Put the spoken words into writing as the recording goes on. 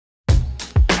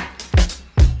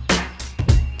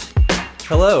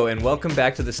Hello and welcome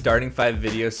back to the Starting 5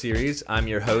 video series. I'm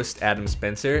your host Adam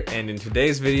Spencer, and in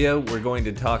today's video we're going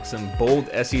to talk some bold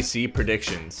SEC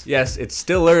predictions. Yes, it's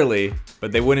still early,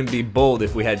 but they wouldn't be bold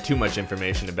if we had too much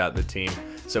information about the team.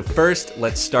 So first,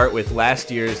 let's start with last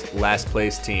year's last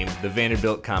place team, the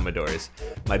Vanderbilt Commodores.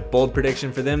 My bold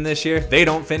prediction for them this year, they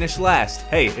don't finish last.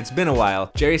 Hey, it's been a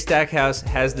while. Jerry Stackhouse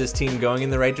has this team going in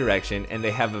the right direction, and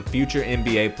they have a future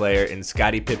NBA player in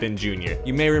Scottie Pippen Jr.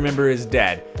 You may remember his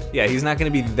dad. Yeah, he's not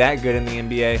going to be that good in the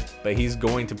NBA, but he's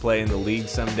going to play in the league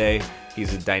someday.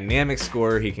 He's a dynamic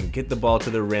scorer. He can get the ball to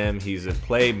the rim. He's a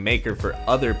playmaker for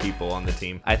other people on the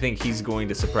team. I think he's going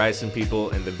to surprise some people,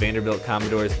 and the Vanderbilt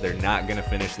Commodores, they're not going to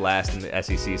finish last in the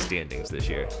SEC standings this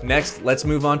year. Next, let's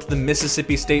move on to the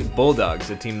Mississippi State Bulldogs,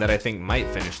 a team that I think might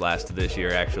finish last this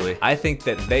year, actually. I think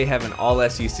that they have an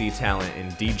all-SEC talent in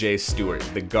DJ Stewart,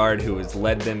 the guard who has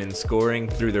led them in scoring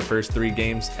through their first 3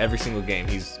 games. Every single game,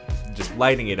 he's just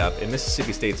lighting it up, and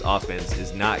Mississippi State's offense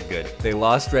is not good. They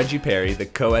lost Reggie Perry, the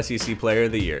co-SEC Player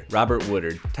of the Year, Robert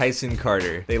Woodard, Tyson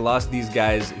Carter. They lost these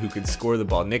guys who could score the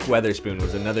ball. Nick Weatherspoon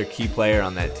was another key player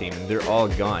on that team, and they're all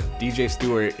gone. DJ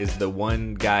Stewart is the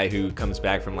one guy who comes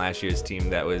back from last year's team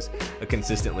that was a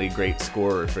consistently great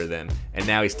scorer for them, and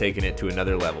now he's taken it to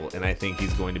another level, and I think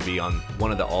he's going to be on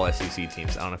one of the all-SEC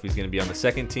teams. I don't know if he's going to be on the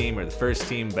second team or the first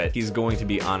team, but he's going to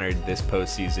be honored this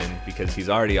postseason because he's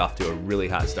already off to a really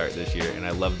hot start this year, and I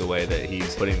love the way that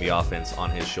he's putting the offense on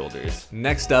his shoulders.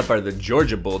 Next up are the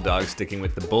Georgia Bulldogs, sticking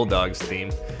with the Bulldogs theme.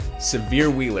 Severe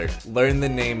Wheeler, learn the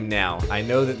name now. I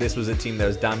know that this was a team that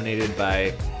was dominated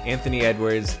by Anthony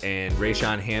Edwards and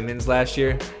Rayshawn Hammonds last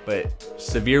year, but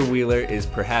Severe Wheeler is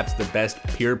perhaps the best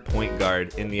pure point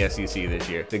guard in the SEC this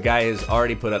year. The guy has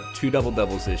already put up 2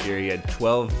 double-doubles this year. He had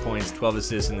 12 points, 12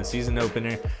 assists in the season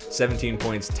opener, 17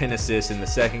 points, 10 assists in the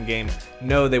second game.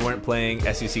 No, they weren't playing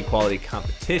SEC quality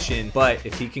competition, but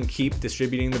if he can keep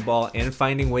distributing the ball and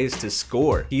finding ways to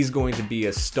score, he's going to be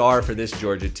a star for this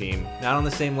Georgia team. Not on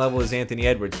the same level as Anthony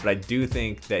Edwards, but I do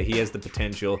think that he has the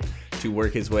potential to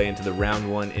work his way into the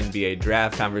round 1 NBA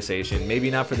draft conversation. Maybe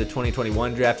not for the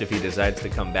 2021 draft if he decides to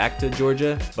come back to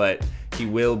Georgia, but he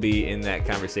will be in that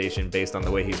conversation based on the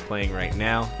way he's playing right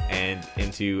now, and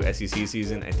into SEC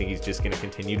season, I think he's just going to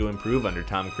continue to improve under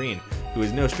Tom Crean, who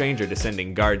is no stranger to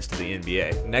sending guards to the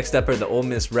NBA. Next up are the Ole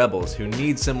Miss Rebels, who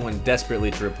need someone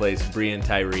desperately to replace Breein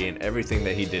Tyree and everything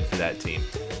that he did for that team.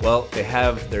 Well, they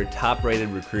have their top-rated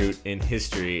recruit in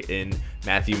history in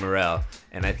Matthew Morrell,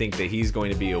 and I think that he's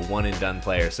going to be a one-and-done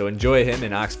player. So enjoy him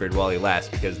in Oxford while he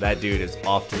lasts, because that dude is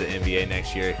off to the NBA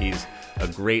next year. He's a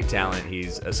great talent.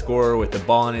 He's a scorer with the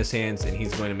ball in his hands, and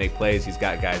he's going to make plays. He's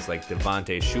got guys like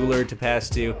Devontae Shuler to pass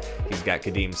to. He's got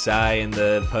Kadeem Sy in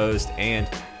the post, and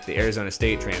the Arizona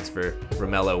State transfer,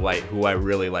 Romello White, who I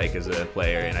really like as a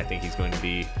player, and I think he's going to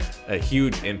be a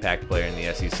huge impact player in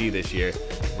the SEC this year.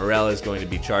 Morrell is going to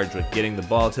be charged with getting the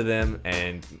ball to them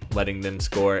and letting them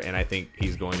score, and I think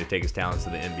he's going to take his talents to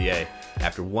the NBA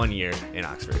after 1 year in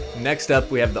Oxford. Next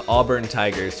up, we have the Auburn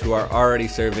Tigers, who are already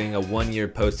serving a 1-year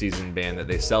postseason ban that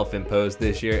they self-imposed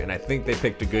this year, and I think they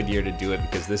picked a good year to do it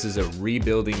because this is a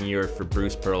rebuilding year for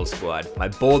Bruce Pearl's squad. My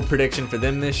bold prediction for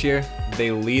them this year,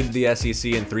 they lead the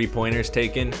SEC in 3-pointers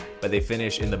taken, but they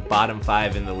finish in the bottom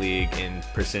 5 in the league in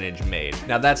percentage made.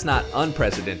 Now that's not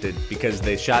unprecedented because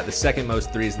they shot the second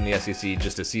most threes in the SEC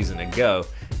just a season ago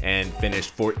and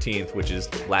finished 14th, which is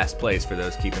last place for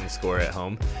those keeping score at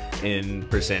home in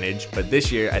percentage. But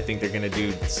this year, I think they're going to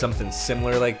do something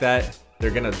similar like that. They're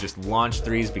going to just launch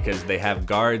threes because they have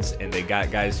guards and they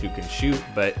got guys who can shoot,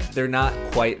 but they're not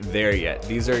quite there yet.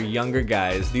 These are younger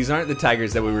guys. These aren't the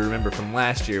Tigers that we remember from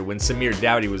last year when Samir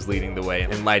Dowdy was leading the way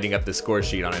and lighting up the score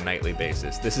sheet on a nightly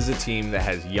basis. This is a team that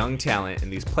has young talent,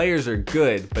 and these players are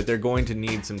good, but they're going to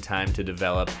need some time to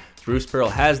develop. Bruce Pearl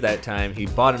has that time. He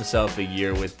bought himself a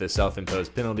year with the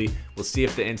self-imposed penalty. We'll see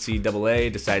if the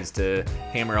NCAA decides to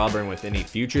hammer Auburn with any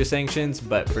future sanctions,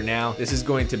 but for now, this is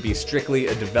going to be strictly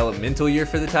a developmental year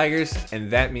for the Tigers, and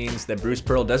that means that Bruce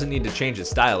Pearl doesn't need to change his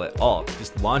style at all.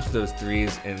 Just launch those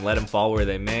threes and let them fall where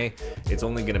they may. It's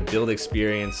only going to build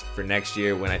experience for next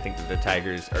year when I think that the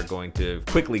Tigers are going to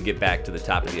quickly get back to the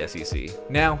top of the SEC.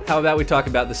 Now, how about we talk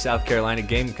about the South Carolina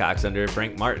Gamecocks under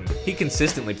Frank Martin? He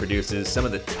consistently produces some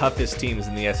of the toughest teams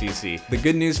in the SEC. The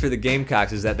good news for the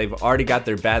Gamecocks is that they've already got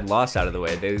their bad loss out of the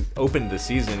way. They opened the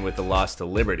season with a loss to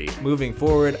Liberty. Moving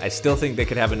forward, I still think they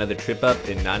could have another trip up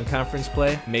in non-conference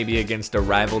play, maybe against a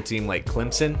rival team like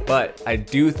Clemson, but I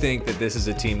do think that this is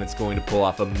a team that's going to pull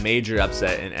off a major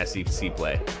upset in SEC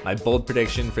play. My bold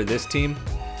prediction for this team,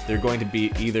 they're going to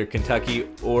beat either Kentucky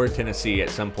or Tennessee at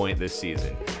some point this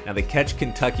season. Now they catch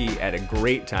Kentucky at a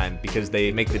great time because they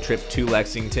make the trip to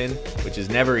Lexington, which is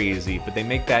never easy, but they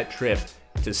make that trip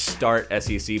to start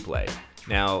SEC play.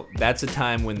 Now, that's a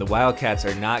time when the Wildcats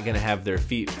are not going to have their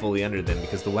feet fully under them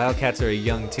because the Wildcats are a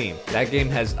young team. That game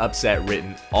has upset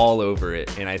written all over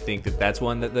it, and I think that that's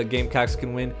one that the Gamecocks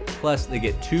can win. Plus, they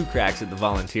get 2 cracks at the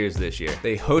Volunteers this year.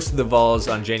 They host the Vols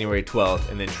on January 12th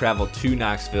and then travel to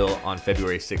Knoxville on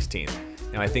February 16th.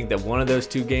 Now, I think that one of those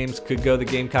 2 games could go the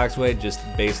Gamecocks' way just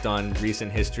based on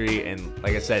recent history. And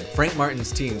like I said, Frank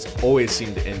Martin's teams always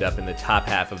seem to end up in the top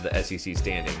half of the SEC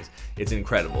standings. It's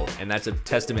incredible. And that's a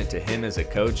testament to him as a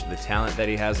coach, the talent that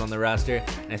he has on the roster.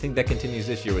 And I think that continues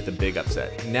this year with a big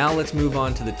upset. Now let's move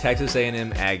on to the Texas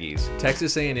A&M Aggies.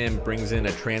 Texas A&M brings in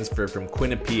a transfer from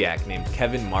Quinnipiac named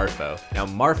Kevin Marfo. Now,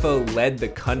 Marfo led the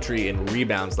country in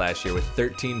rebounds last year with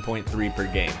 13.3 per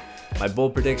game. My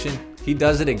bold prediction, he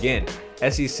does it again.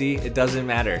 SEC, it doesn't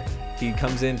matter. He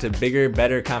comes into bigger,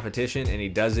 better competition and he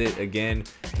does it again,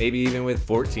 maybe even with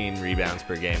 14 rebounds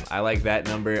per game. I like that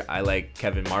number. I like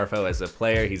Kevin Marfo as a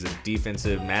player. He's a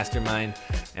defensive mastermind,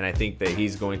 and I think that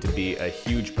he's going to be a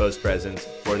huge post presence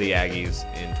for the Aggies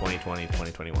in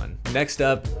 2020-2021. Next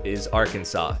up is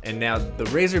Arkansas, and now the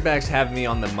Razorbacks have me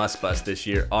on the must bust this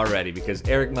year already because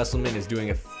Eric Musselman is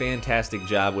doing a fantastic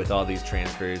job with all these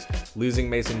transfers. Losing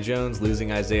Mason Jones,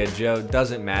 losing Isaiah Joe,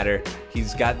 doesn't matter.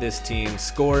 He's got this team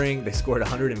scoring. They scored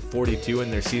 142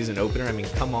 in their season opener. I mean,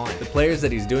 come on. The players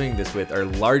that he's doing this with are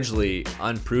largely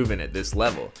unproven at this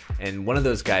level. And one of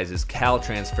those guys is Cal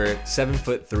transfer,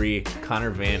 7'3",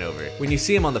 Connor Vanover. When you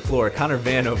see him on the floor, Connor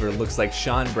Vanover looks like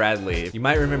Sean Bradley. You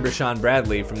might remember Sean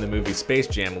Bradley from the movie Space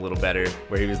Jam a little better,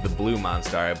 where he was the blue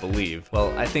monster, I believe.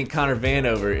 Well, I think Connor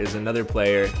Vanover is another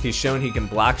player. He's shown he can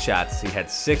block shots. He had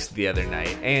 6 the other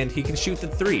night, and he can shoot the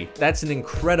 3. That's an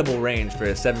incredible range for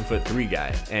a 7'3"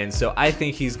 guy. And so I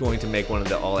think he's going to make one of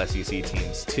the all-SEC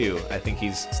teams too. I think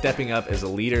he's stepping up as a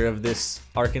leader of this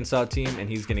Arkansas team, and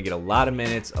he's going to get a lot of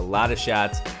minutes, a lot of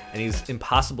shots, and he's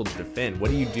impossible to defend. What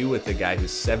do you do with a guy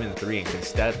who's 7'3" and can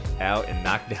step out and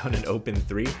knock down an open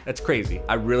 3? That's crazy.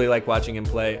 I really like watching him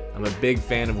play. I'm a big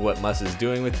fan of what Muss is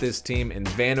doing with this team, and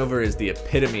Vanover is the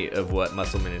epitome of what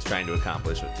Musselman is trying to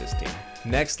accomplish with this team.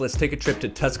 Next, let's take a trip to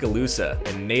Tuscaloosa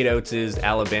and Nate Oates'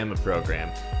 Alabama program.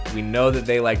 We know that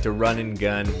they like to run and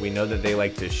gun. We know that they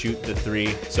like to shoot the 3.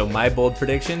 So my bold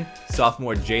prediction,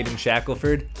 sophomore Jaden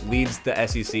Shackelford leads the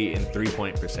SEC in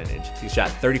 3-point percentage. He shot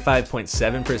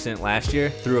 35.7% last year.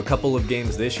 Through a couple of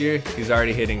games this year, he's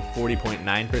already hitting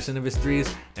 40.9% of his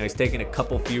 3s. Now he's taking a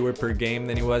couple fewer per game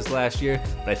than he was last year,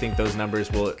 but I think those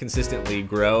numbers will consistently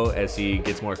grow as he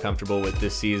gets more comfortable with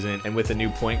this season. And with a new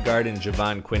point guard in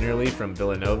Javon Quinterly from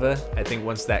Villanova, I think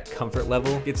once that comfort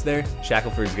level gets there,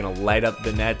 Shackelford's going to light up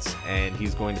the nets and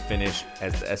he's going to finish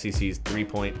as the SEC's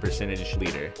 3-point percentage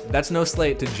leader. That's no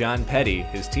slight to John Petty,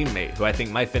 his teammate, who I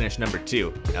think might finish number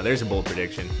 2. Now there's a bold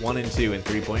prediction, 1 and 2 in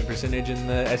 3-point percentage in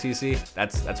the SEC.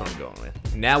 That's what I'm going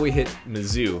with. Now we hit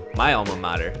Mizzou, my alma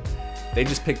mater. They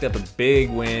just picked up a big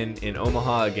win in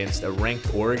Omaha against a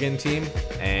ranked Oregon team,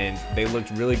 and they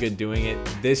looked really good doing it.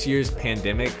 This year's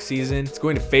pandemic season, it's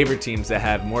going to favor teams that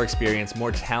have more experience,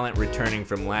 more talent returning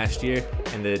from last year,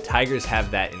 and the Tigers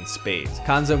have that in spades.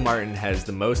 Cuonzo Martin has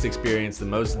the most experience, the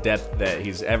most depth that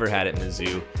he's ever had at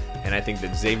Mizzou, and I think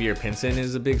that Xavier Pinson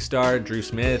is a big star, Drew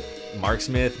Smith, Mark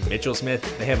Smith, Mitchell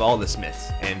Smith, they have all the Smiths.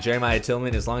 And Jeremiah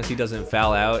Tillman, as long as he doesn't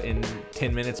foul out in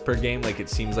 10 minutes per game like it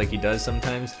seems like he does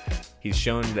sometimes, he's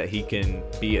shown that he can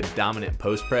be a dominant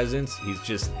post presence.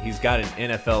 He's got an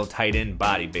NFL tight end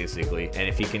body basically. And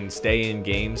if he can stay in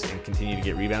games and continue to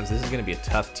get rebounds, this is going to be a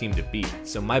tough team to beat.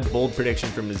 So my bold prediction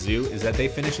for Mizzou is that they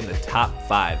finish in the top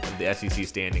 5 of the SEC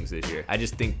standings this year. I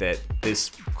just think that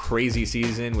this crazy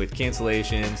season with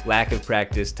cancellations, lack of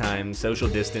practice time, social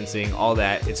distancing, all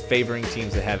that, it's favoring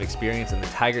teams that have experience, and the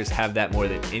Tigers have that more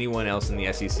than anyone else in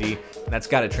the SEC. And that's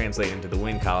got to translate into the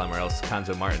win column, or else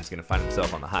Cuonzo Martin's going to find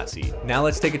himself on the hot seat. Now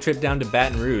let's take a trip down to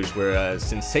Baton Rouge, where a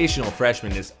sensational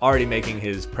freshman is already making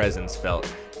his presence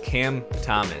felt. Cam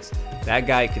Thomas. That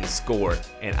guy can score,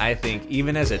 and I think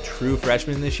even as a true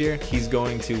freshman this year, he's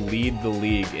going to lead the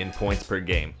league in points per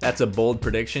game. That's a bold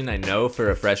prediction, I know,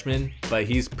 for a freshman, but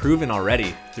he's proven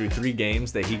already through 3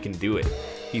 games that he can do it.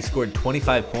 He scored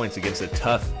 25 points against a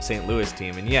tough St. Louis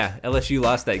team, and yeah, LSU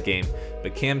lost that game,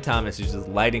 but Cam Thomas is just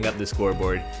lighting up the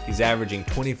scoreboard. He's averaging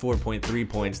 24.3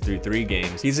 points through 3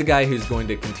 games. He's a guy who's going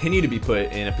to continue to be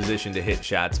put in a position to hit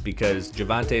shots because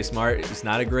Javonte Smart is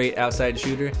not a great outside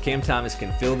shooter. Cam Thomas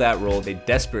can fill that role they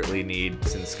desperately need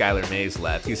since Skylar Mays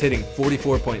left. He's hitting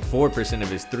 44.4% of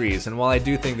his threes, and while I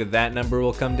do think that that number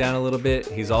will come down a little bit,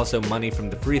 he's also money from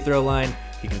the free throw line.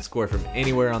 He can score from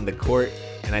anywhere on the court,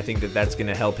 and I think that that's going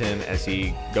to help him as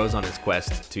he goes on his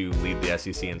quest to lead the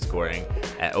SEC in scoring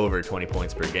at over 20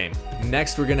 points per game.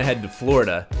 Next, we're going to head to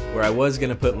Florida, where I was going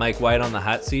to put Mike White on the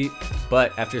hot seat,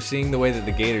 but after seeing the way that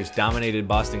the Gators dominated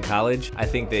Boston College, I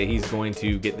think that he's going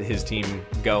to get his team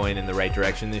going in the right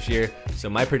direction this year. So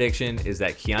my prediction is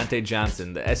that Keontae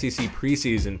Johnson, the SEC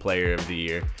preseason player of the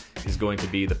year, is going to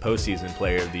be the postseason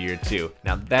player of the year too.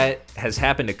 Now that has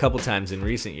happened a couple times in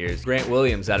recent years. Grant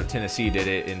Williams out of Tennessee did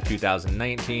it in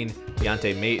 2019.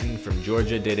 Deontay Mayton from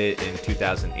Georgia did it in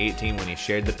 2018 when he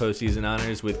shared the postseason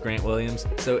honors with Grant Williams.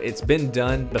 So it's been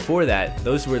done. Before that,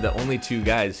 those were the only 2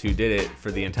 guys who did it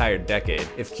for the entire decade.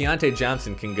 If Keontae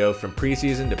Johnson can go from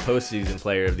preseason to postseason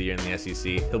player of the year in the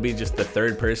SEC, he'll be just the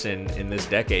 3rd person in this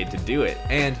decade to do it.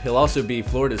 And he'll also be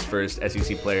Florida's first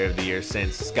SEC player of the year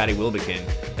since Scottie Wilbekin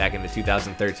back in the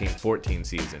 2013-14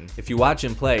 season. If you watch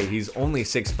him play, he's only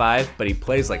 6'5", but he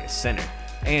plays like a center.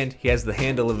 And he has the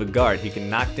handle of a guard. He can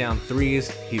knock down threes.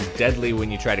 He's deadly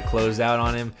when you try to close out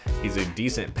on him. He's a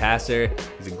decent passer.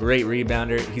 He's a great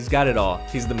rebounder. He's got it all.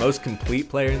 He's the most complete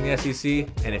player in the SEC,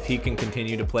 and if he can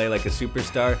continue to play like a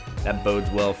superstar, that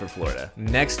bodes well for Florida.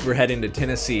 Next, we're heading to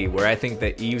Tennessee, where I think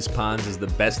that Yves Pons is the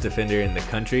best defender in the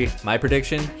country. My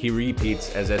prediction, he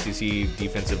repeats as SEC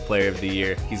Defensive Player of the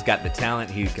Year. He's got the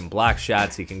talent. He can block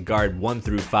shots. He can guard 1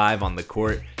 through 5 on the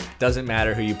court. Doesn't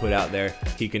matter who you put out there,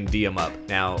 he can D them up.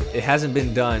 Now, it hasn't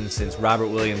been done since Robert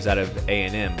Williams out of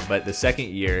A&M, but the second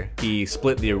year, he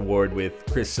split the award with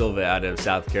Chris Silva out of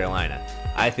South Carolina.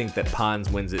 I think that Pons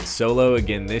wins it solo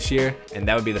again this year, and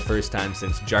that would be the first time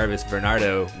since Jarvis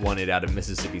Bernardo won it out of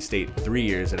Mississippi State 3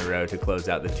 years in a row to close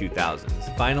out the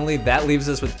 2000s. Finally, that leaves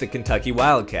us with the Kentucky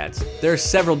Wildcats. There are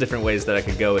several different ways that I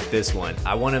could go with this one.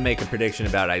 I want to make a prediction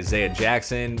about Isaiah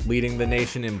Jackson leading the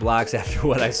nation in blocks after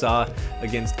what I saw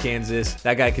against Kansas.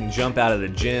 That guy can jump out of the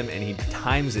gym, and he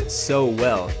times it so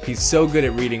well. He's so good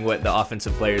at reading what the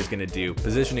offensive player is going to do,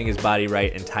 positioning his body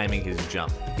right and timing his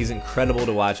jump. He's incredible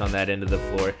to watch on that end of the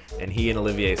floor, and he and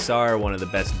Olivier Sarr are one of the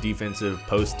best defensive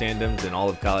post tandems in all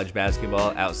of college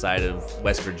basketball outside of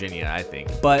West Virginia, I think.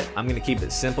 But I'm going to keep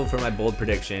it simple for my bold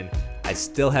prediction. I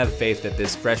still have faith that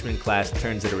this freshman class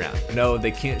turns it around. No,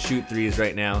 they can't shoot threes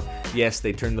right now. Yes,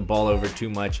 they turn the ball over too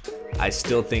much. I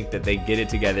still think that they get it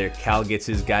together. Cal gets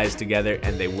his guys together,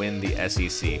 and they win the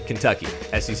SEC. Kentucky,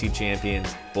 SEC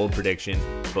champions, bold prediction,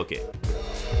 book it.